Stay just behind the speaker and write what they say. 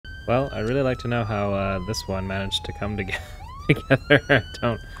Well, I'd really like to know how this one managed to come together.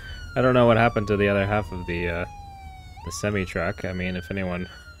 I don't know what happened to the other half of the semi-truck. I mean, if anyone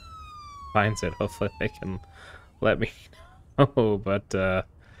finds it, hopefully they can let me know. But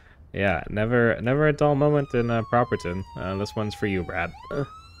yeah, never a dull moment in Properton. This one's for you, Brad.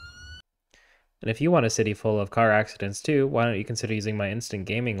 And if you want a city full of car accidents too, why don't you consider using my instant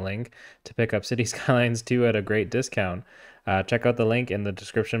gaming link to pick up City Skylines 2 at a great discount? Check out the link in the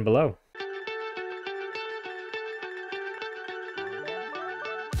description below.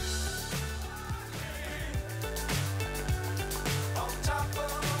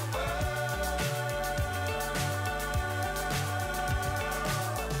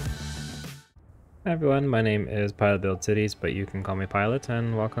 Hi everyone, my name is Pilot Build Cities, but you can call me Pilot,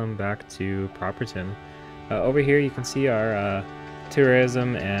 and welcome back to Properton. Over here you can see our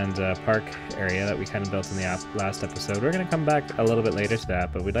tourism and park area that we kind of built in the last episode. We're going to come back a little bit later to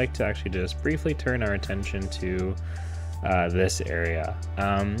that, but we'd like to actually just briefly turn our attention to this area.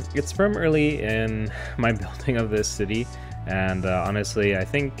 It's from early in my building of this city, and honestly I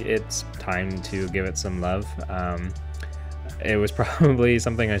think it's time to give it some love. It was probably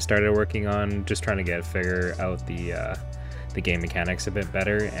something I started working on, just trying to figure out the game mechanics a bit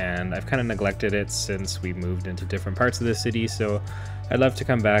better, and I've kind of neglected it since we moved into different parts of the city, so I'd love to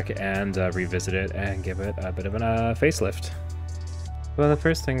come back and revisit it and give it a bit of a facelift. Well, the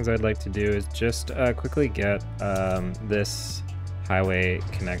first things I'd like to do is just quickly get this highway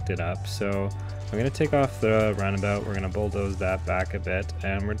connected up. So I'm going to take off the roundabout, we're going to bulldoze that back a bit,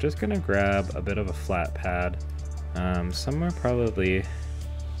 and we're just going to grab a bit of a flat pad. Somewhere probably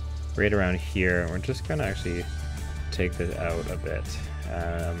right around here. We're just gonna actually take this out a bit,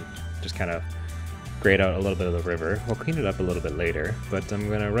 just kind of grade out a little bit of the river. We'll clean it up a little bit later, but I'm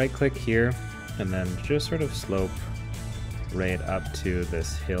gonna right click here and then just sort of slope right up to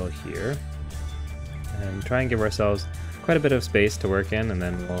this hill here and try and give ourselves quite a bit of space to work in, and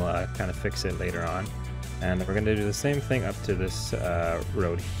then we'll kind of fix it later on. And we're gonna do the same thing up to this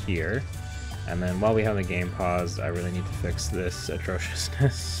road here. And then while we have the game paused, I really need to fix this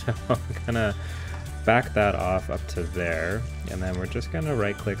atrociousness. So I'm gonna back that off up to there. And then we're just gonna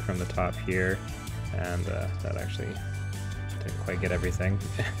right click from the top here. And that actually didn't quite get everything.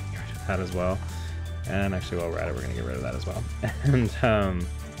 Get rid of that as well. And actually while we're at it, we're gonna get rid of that as well. And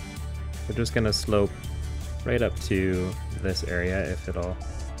we're just gonna slope right up to this area if it'll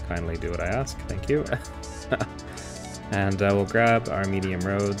kindly do what I ask. Thank you. And we'll grab our medium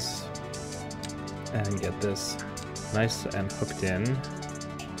roads and get this nice and hooked in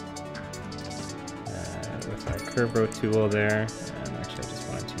with our curve road tool there. And actually I just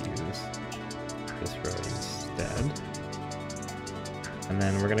wanted to use this road instead. And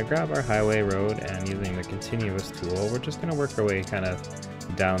then we're going to grab our highway road, and using the continuous tool we're just going to work our way kind of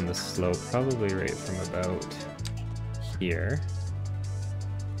down the slope, probably right from about here,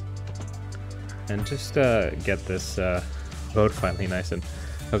 and just get this road finally nice and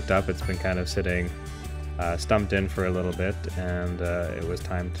hooked up. It's been kind of sitting stumped in for a little bit, and it was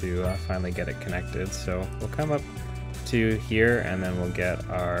time to finally get it connected. So we'll come up to here and then we'll get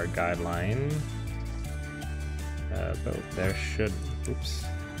our guideline. But there should, oops,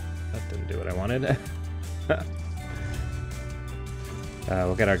 that didn't do what I wanted.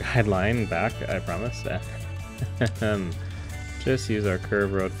 We'll get our guideline back, I promise. And just use our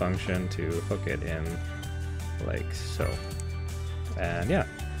curve road function to hook it in like so. And yeah,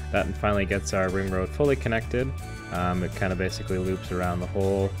 that finally gets our ring road fully connected. It kind of basically loops around the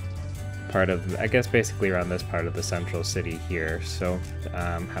whole part of, I guess basically around this part of the central city here. So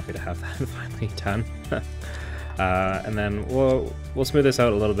I'm happy to have that finally done. And then we'll smooth this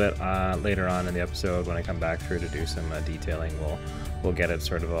out a little bit later on in the episode when I come back through to do some detailing. We'll get it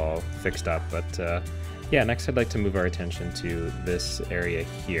sort of all fixed up. But yeah, next I'd like to move our attention to this area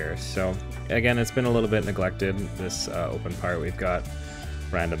here. So again, it's been a little bit neglected, this open part. We've got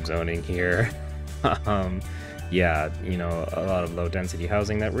random zoning here. Yeah, you know, a lot of low density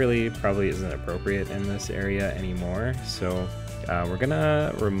housing that really probably isn't appropriate in this area anymore. So we're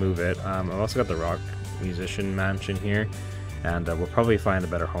gonna remove it. I've also got the rock musician mansion here, and we'll probably find a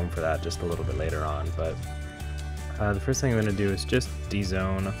better home for that just a little bit later on. But the first thing I'm gonna do is just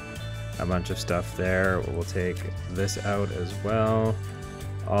dezone a bunch of stuff there. We'll take this out as well.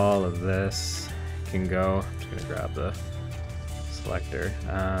 All of this can go. I'm just gonna grab the selector.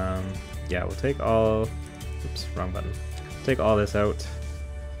 Yeah, we'll take all, oops, wrong button. Take all this out.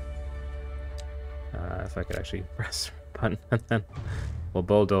 If I could actually press the button, and then we'll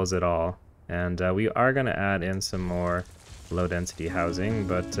bulldoze it all. And we are gonna add in some more low density housing,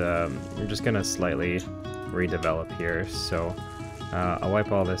 but I'm just gonna slightly redevelop here. So I'll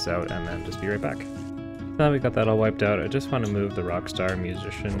wipe all this out and then just be right back. Now that we got that all wiped out, I just want to move the Rockstar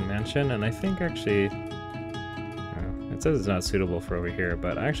Musician Mansion, and I think actually, it says it's not suitable for over here,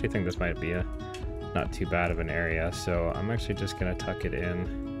 but I actually think this might be a not too bad of an area, so I'm actually just going to tuck it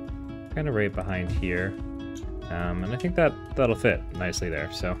in kind of right behind here, and I think that'll fit nicely there.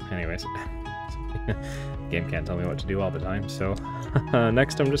 So anyways, game can't tell me what to do all the time, so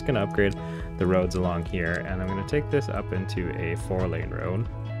next I'm just going to upgrade the roads along here, and I'm going to take this up into a 4-lane road,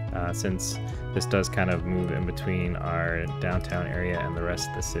 since this does kind of move in between our downtown area and the rest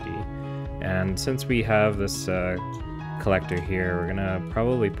of the city. And since we have this collector here, we're gonna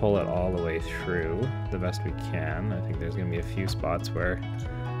probably pull it all the way through the best we can. I think there's gonna be a few spots where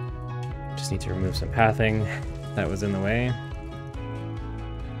just need to remove some pathing that was in the way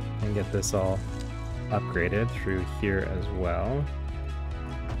and get this all upgraded through here as well.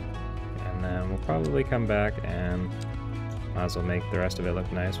 And then we'll probably come back and might as well make the rest of it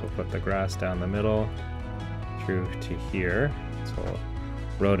look nice. We'll put the grass down the middle through to here. So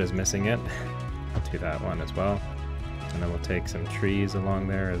road is missing it. I'll do that one as well. And then we'll take some trees along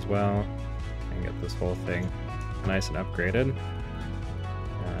there as well and get this whole thing nice and upgraded.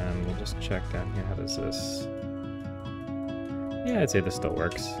 And we'll just check down here. How does this? Yeah, I'd say this still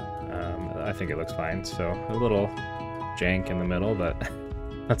works. I think it looks fine. So a little jank in the middle, but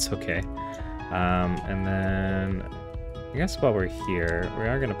that's okay. And then I guess while we're here, we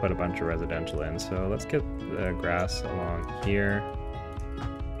are going to put a bunch of residential in. So let's get the grass along here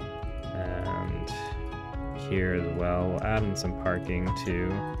and here as well. We'll add in some parking too.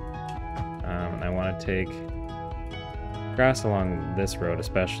 And I want to take grass along this road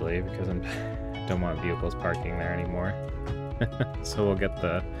especially because I don't want vehicles parking there anymore. So we'll get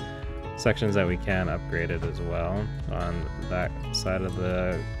the sections that we can upgraded as well on that side of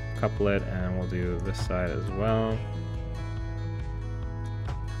the couplet, and we'll do this side as well.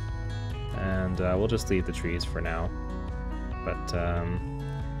 And we'll just leave the trees for now. But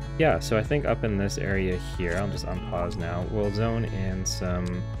yeah, so I think up in this area here, I'll just unpause now, we'll zone in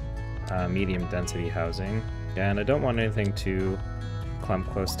some medium density housing. And I don't want anything to clump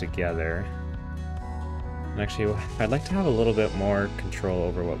close together. And actually, I'd like to have a little bit more control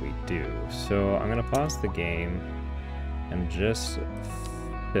over what we do. So I'm going to pause the game and just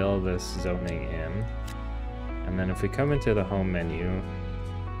fill this zoning in. And then if we come into the home menu,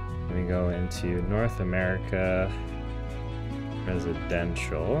 we go into North America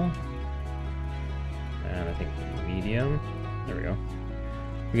Residential, and I think medium. There we go.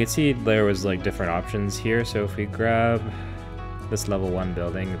 You can see there was like different options here. So if we grab this level 1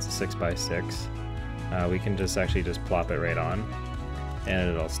 building, it's a 6x6. We can just actually just plop it right on, and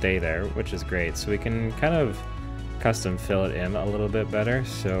it'll stay there, which is great. So we can kind of custom fill it in a little bit better.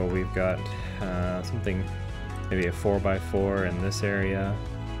 So we've got something, maybe a 4x4 in this area.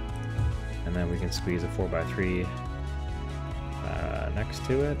 And then we can squeeze a 4x3 next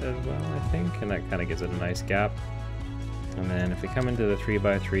to it as well, I think, and that kind of gives it a nice gap. And then if we come into the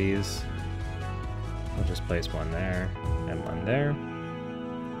 3x3s, we'll just place one there and one there.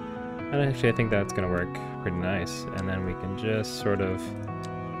 And actually I think that's going to work pretty nice. And then we can just sort of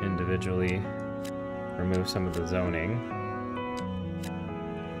individually remove some of the zoning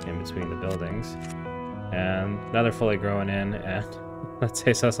in between the buildings. And now they're fully growing in, and that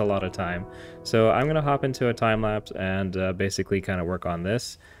saves us a lot of time. So I'm going to hop into a time lapse and basically kind of work on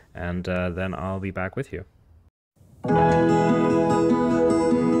this, and then I'll be back with you.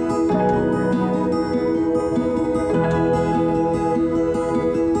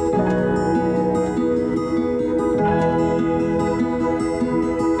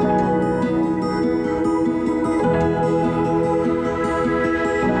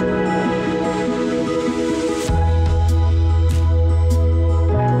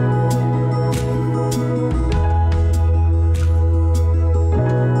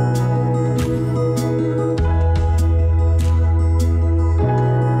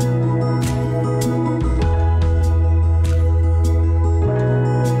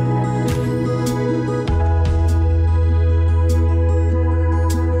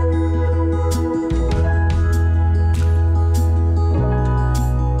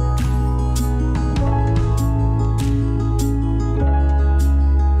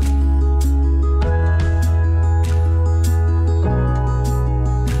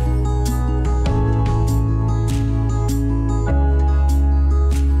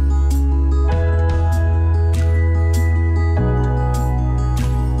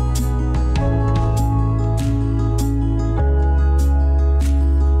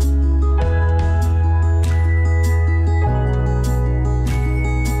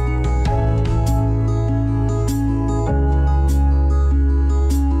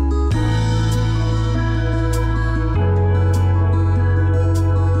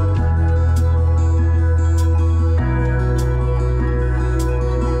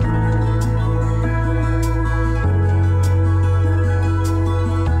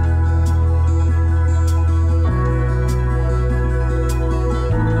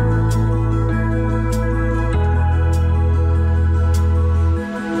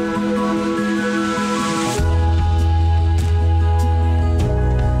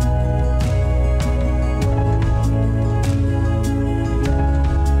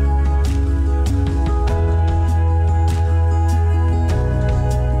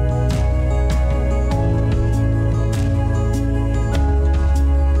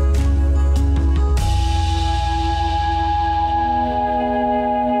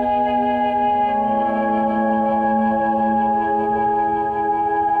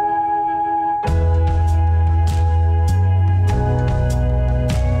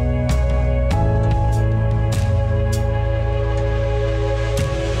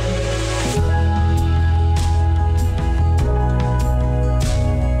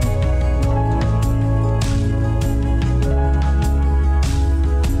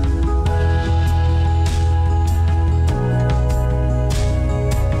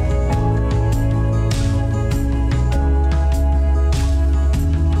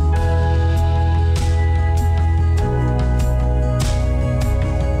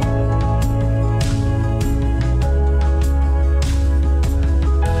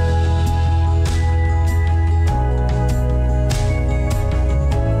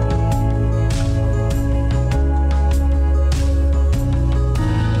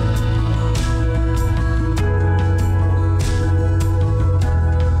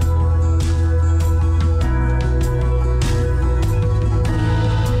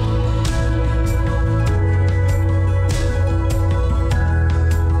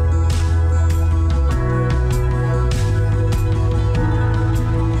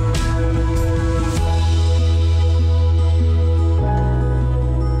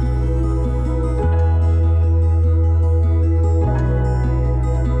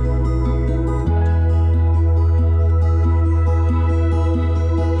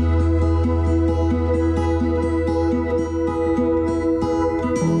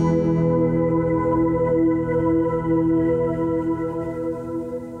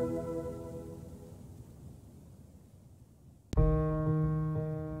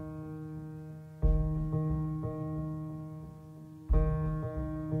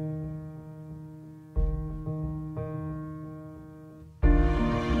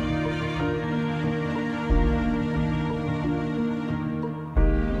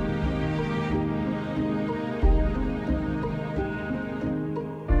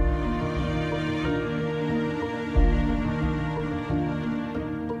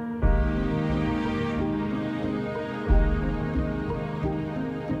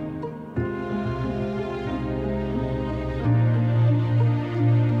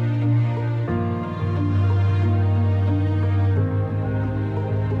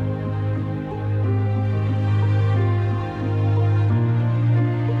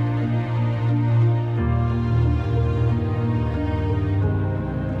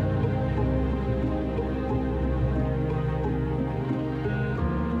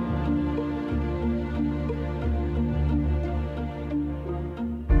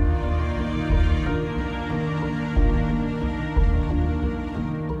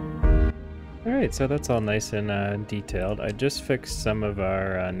 Alright, so that's all nice and detailed. I just fixed some of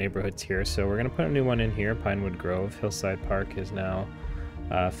our neighborhoods here, so we're going to put a new one in here. Pinewood Grove. Hillside Park is now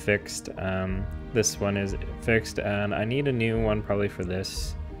fixed. This one is fixed, and I need a new one probably for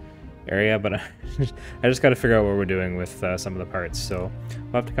this area, but I just got to figure out what we're doing with some of the parts, so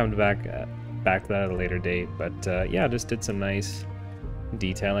we'll have to come back to that at a later date. But yeah, just did some nice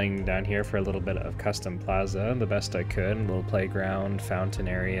detailing down here for a little bit of custom plaza, the best I could. A little playground, fountain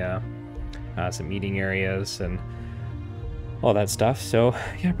area, some eating areas, and all that stuff. So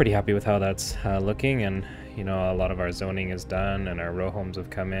yeah, pretty happy with how that's looking. And you know, a lot of our zoning is done and our row homes have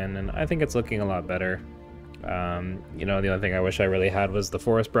come in, and I think it's looking a lot better. You know, the only thing I wish I really had was the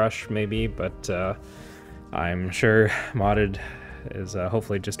forest brush maybe, but I'm sure modded is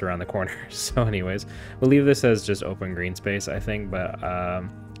hopefully just around the corner. So anyways, we'll leave this as just open green space, I think, but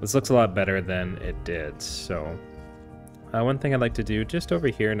this looks a lot better than it did. So one thing I'd like to do just over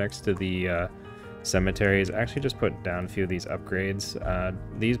here next to the cemetery is actually just put down a few of these upgrades.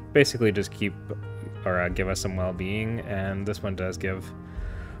 These basically just keep or give us some well-being, and this one does give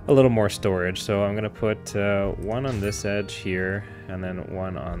a little more storage. So I'm going to put one on this edge here, and then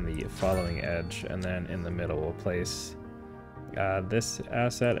one on the following edge, and then in the middle we'll place this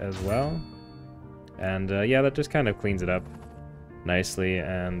asset as well. And yeah, that just kind of cleans it up nicely,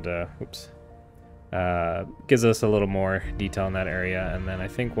 and gives us a little more detail in that area. And then I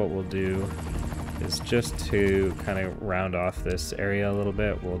think what we'll do is, just to kind of round off this area a little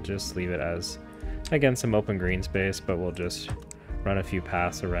bit, we'll just leave it as, again, some open green space, but we'll just run a few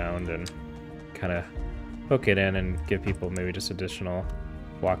paths around and kind of hook it in and give people maybe just additional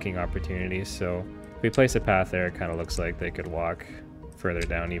walking opportunities. So if we place a path there, it kind of looks like they could walk further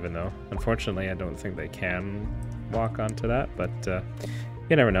down, even though unfortunately I don't think they can walk onto that, but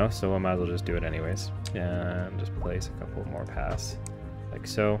you never know, so we might as well just do it anyways. And just place a couple more paths like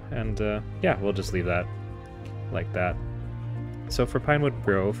so, and yeah, we'll just leave that like that. So for Pinewood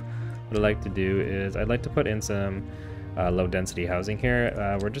Grove, what I'd like to do is I'd like to put in some low density housing here.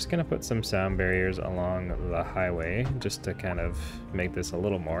 We're just going to put some sound barriers along the highway just to kind of make this a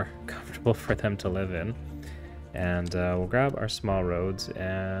little more comfortable for them to live in. And we'll grab our small roads,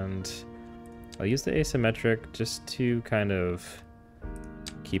 and I'll use the asymmetric just to kind of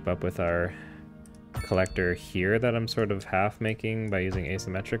keep up with our collector here that I'm sort of half making by using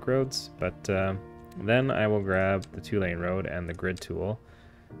asymmetric roads. But then I will grab the 2-lane road and the grid tool,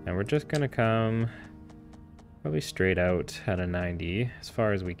 and we're just going to come probably straight out at a 90 as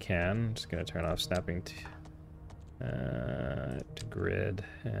far as we can. I'm just going to turn off snapping to grid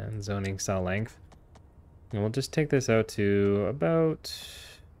and zoning cell length. And we'll just take this out to about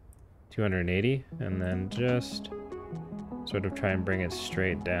 280, and then just sort of try and bring it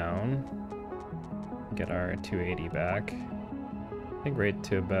straight down. Get our 280 back. I think right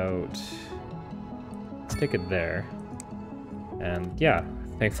to about, let's take it there. And yeah,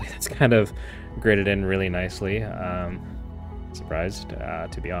 thankfully that's kind of gridded in really nicely. Surprised,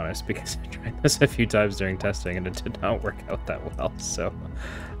 to be honest, because I tried this a few times during testing and it did not work out that well. So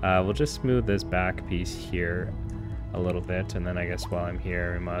we'll just smooth this back piece here a little bit, and then I guess while I'm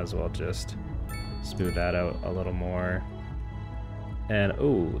here, we might as well just smooth that out a little more. And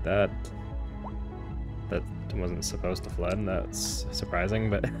oh, that wasn't supposed to flood. That's surprising,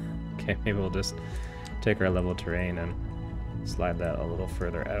 but okay, maybe we'll just take our level terrain and slide that a little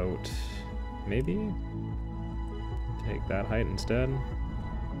further out. Maybe take that height instead.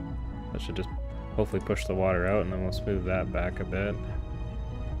 That should just hopefully push the water out, and then we'll smooth that back a bit.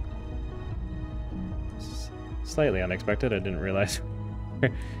 Slightly unexpected. I didn't realize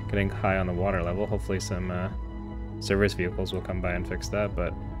we're getting high on the water level. Hopefully some service vehicles will come by and fix that,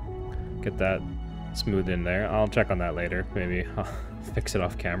 but get that smooth in there. I'll check on that later. Maybe I'll fix it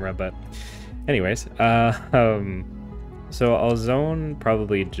off camera, but anyways, so I'll zone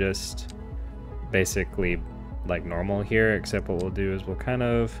probably just basically like normal here, except what we'll do is we'll kind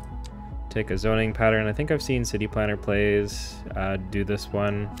of take a zoning pattern. I think I've seen City Planner Plays do this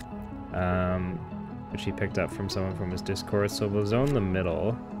one, which he picked up from someone from his Discord. So we'll zone the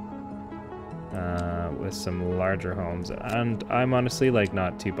middle with some larger homes, and I'm honestly like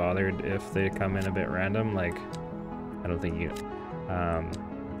not too bothered if they come in a bit random. Like, I don't think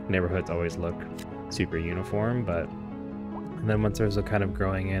neighborhoods always look super uniform, but and then once there's a kind of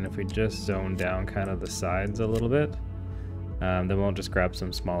growing in, if we just zone down kind of the sides a little bit, then we'll just grab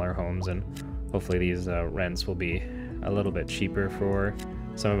some smaller homes, and hopefully these rents will be a little bit cheaper for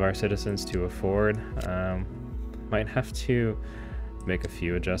some of our citizens to afford. Might have to make a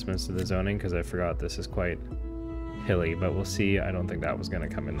few adjustments to the zoning because I forgot this is quite hilly, but we'll see. I don't think that was going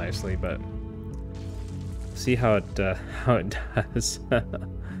to come in nicely, but see how it does.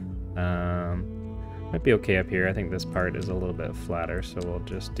 Might be okay up here. I think this part is a little bit flatter, so we'll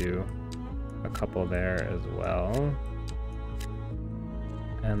just do a couple there as well.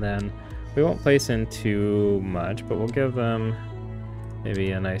 And then we won't place in too much, but we'll give them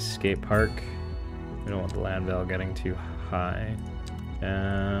maybe a nice skate park. We don't want the land value getting too high.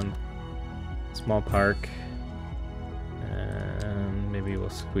 And small park. And maybe we'll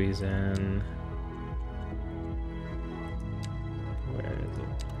squeeze in, where is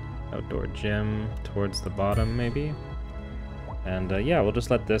it? Outdoor gym towards the bottom maybe. And yeah, we'll just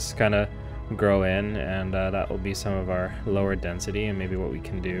let this kind of grow in, and that will be some of our lower density. And maybe what we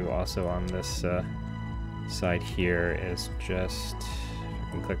can do also on this side here is just, if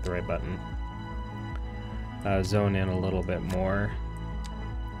I can click the right button, zone in a little bit more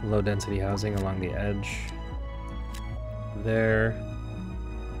low density housing along the edge there.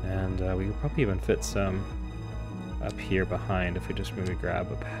 And we could probably even fit some up here behind if we just maybe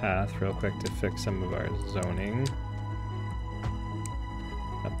grab a path real quick to fix some of our zoning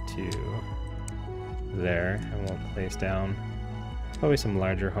up to there, and we'll place down probably some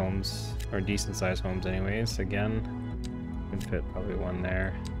larger homes, or decent sized homes anyways. Again, we can fit probably one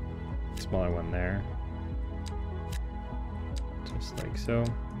there, smaller one there, just like so.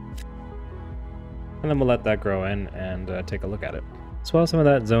 And then we'll let that grow in and take a look at it. So while some of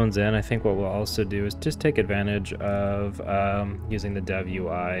that zones in, I think what we'll also do is just take advantage of using the dev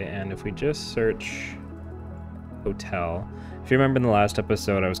UI. And if we just search hotel, if you remember in the last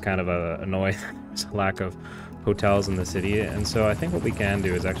episode, I was kind of annoyed there's a lack of hotels in the city. And so I think what we can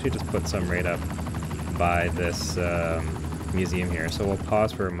do is actually just put some right up by this museum here. So we'll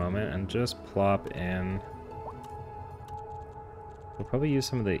pause for a moment and just plop in. We'll probably use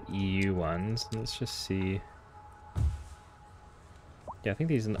some of the EU ones. Let's just see. Yeah, I think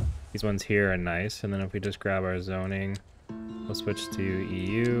these ones here are nice. And then if we just grab our zoning, we'll switch to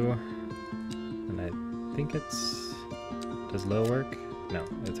EU. And I think it's, does low work? No,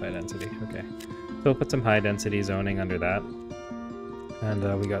 it's high density. Okay. So we'll put some high density zoning under that.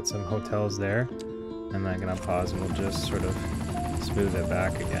 And we got some hotels there. And I'm gonna pause and we'll just sort of smooth it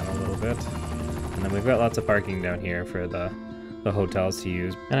back again a little bit. And then we've got lots of parking down here for the hotels to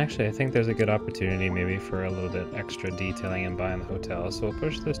use. And actually, I think there's a good opportunity maybe for a little bit extra detailing and buying the hotels. So we'll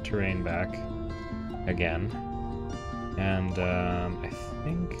push this terrain back again. And I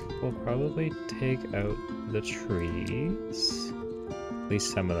think we'll probably take out the trees, at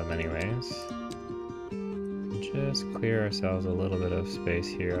least some of them anyways. Just clear ourselves a little bit of space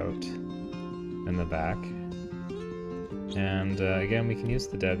here out in the back. And again, we can use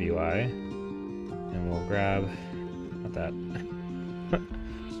the dev UI, and we'll grab, not that.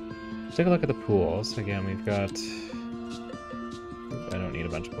 Let's take a look at the pools. Again, we've got, I don't need a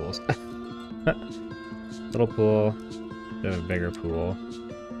bunch of pools. Little pool, bit of a bigger pool.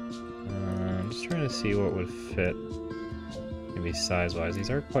 I'm just trying to see what would fit, maybe size-wise. These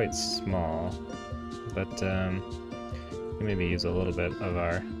are quite small, but we maybe use a little bit of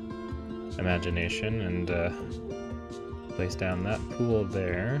our imagination and place down that pool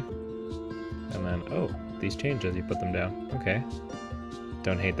there. And then, oh, these change as you put them down. Okay.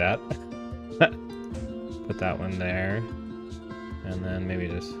 Don't hate that. Put that one there. And then maybe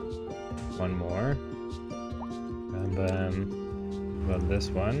just one more. And then about this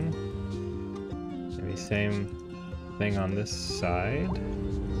one. Maybe same thing on this side.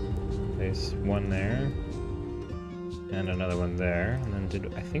 Place one there. And another one there. And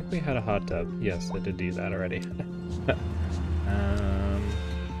then I think we had a hot tub. Yes, I did do that already.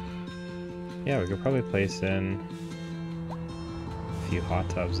 Yeah, we could probably place in a few hot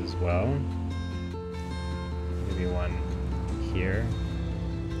tubs as well. Maybe one here.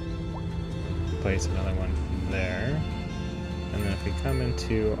 Place another one there. And then if we come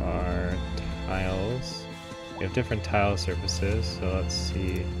into our tiles, we have different tile surfaces. So let's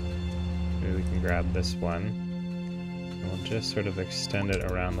see, maybe we can grab this one. And we'll just sort of extend it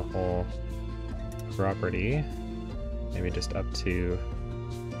around the whole property. Maybe just up to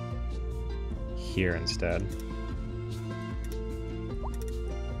here instead. And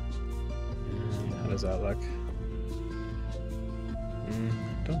how does that look? I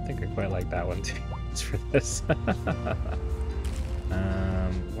don't think I quite like that one too much for this.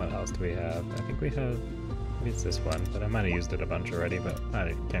 What else do we have? I think we have, maybe it's this one, but I might have used it a bunch already, but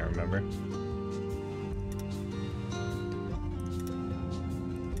I can't remember.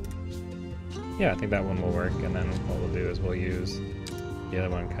 Yeah, I think that one will work, and then what we'll do is we'll use the other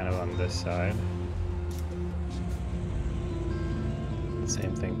one kind of on this side.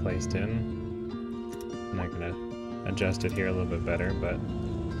 Same thing placed in. I'm not gonna adjust it here a little bit better, but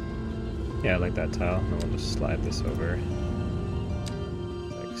yeah, I like that tile. And we'll just slide this over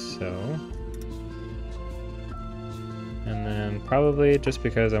like so. And then probably just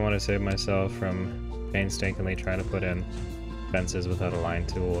because I want to save myself from painstakingly trying to put in fences without a line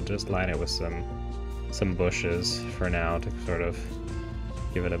tool, we'll just line it with some bushes for now to sort of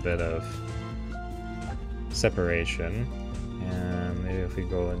give it a bit of separation. And maybe if we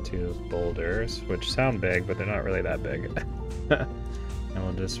go into boulders, which sound big, but they're not really that big. And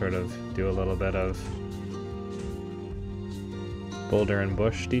we'll just sort of do a little bit of boulder and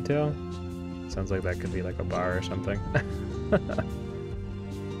bush detail. Sounds like that could be like a bar or something. I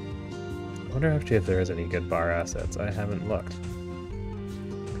wonder actually if there is any good bar assets. I haven't looked,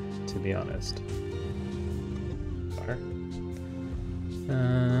 to be honest. Bar?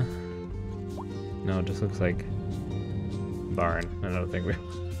 No, it just looks like barn. I don't think we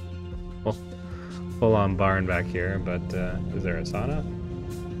full on barn back here, but is there a sauna?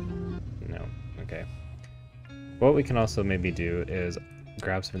 No. Okay. What we can also maybe do is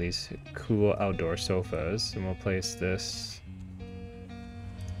grab some of these cool outdoor sofas, and we'll place this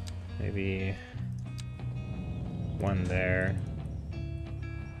maybe one there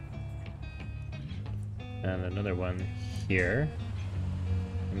and another one here.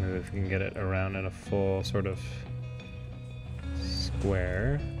 And maybe if we can get it around in a full sort of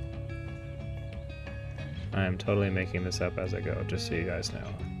square. I am totally making this up as I go, just so you guys know.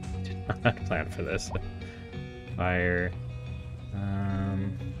 Did not plan for this. Fire.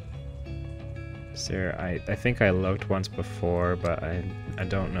 Is there, I think I looked once before, but I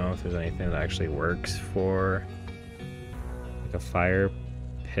don't know if there's anything that actually works for like a fire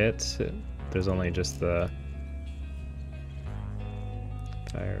pit. There's only just the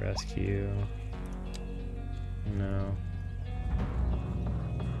fire rescue. No.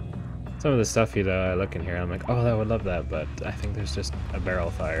 Some of the stuff I look in here, I'm like, oh, I would love that, but I think there's just a barrel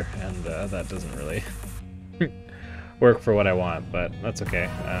fire, and that doesn't really work for what I want, but that's okay.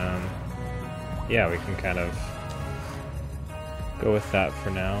 Yeah, we can kind of go with that for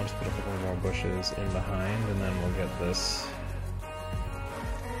now. Just put a couple more bushes in behind, and then we'll get this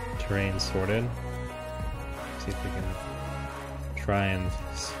terrain sorted. See if we can try and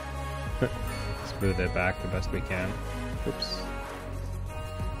smooth it back the best we can. Oops.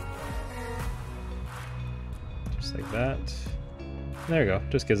 Just like that. There we go.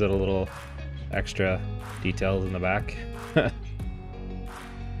 Just gives it a little extra details in the back.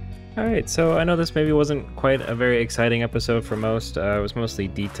 Alright, so I know this maybe wasn't quite a very exciting episode for most. It was mostly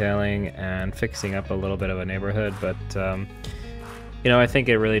detailing and fixing up a little bit of a neighborhood, but you know, I think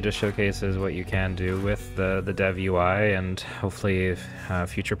it really just showcases what you can do with the dev UI, and hopefully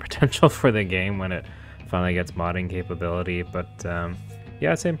future potential for the game when it finally gets modding capability. But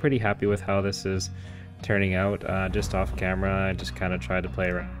yeah, I'd say I'm pretty happy with how this is turning out. Just off camera, I just kind of tried to play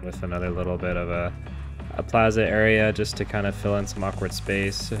around with another little bit of a plaza area just to kind of fill in some awkward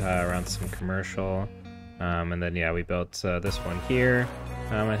space around some commercial. And then yeah, we built this one here.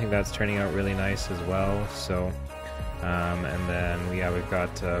 I think that's turning out really nice as well. So and then yeah, we've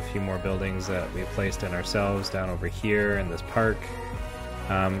got a few more buildings that we placed in ourselves down over here in this park.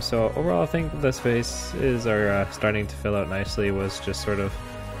 So overall, I think the spaces are starting to fill out nicely. Was just sort of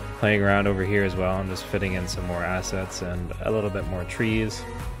playing around over here as well and just fitting in some more assets and a little bit more trees.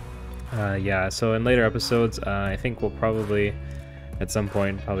 Yeah, so in later episodes, I think we'll probably at some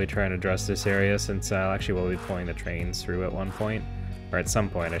point probably try and address this area, since actually we'll be pulling the trains through at one point, or at some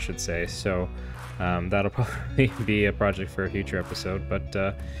point I should say. So that'll probably be a project for a future episode.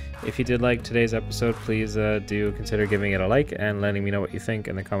 But if you did like today's episode, please do consider giving it a like and letting me know what you think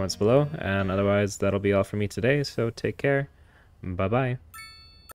in the comments below. And otherwise, that'll be all for me today, so take care. Bye bye.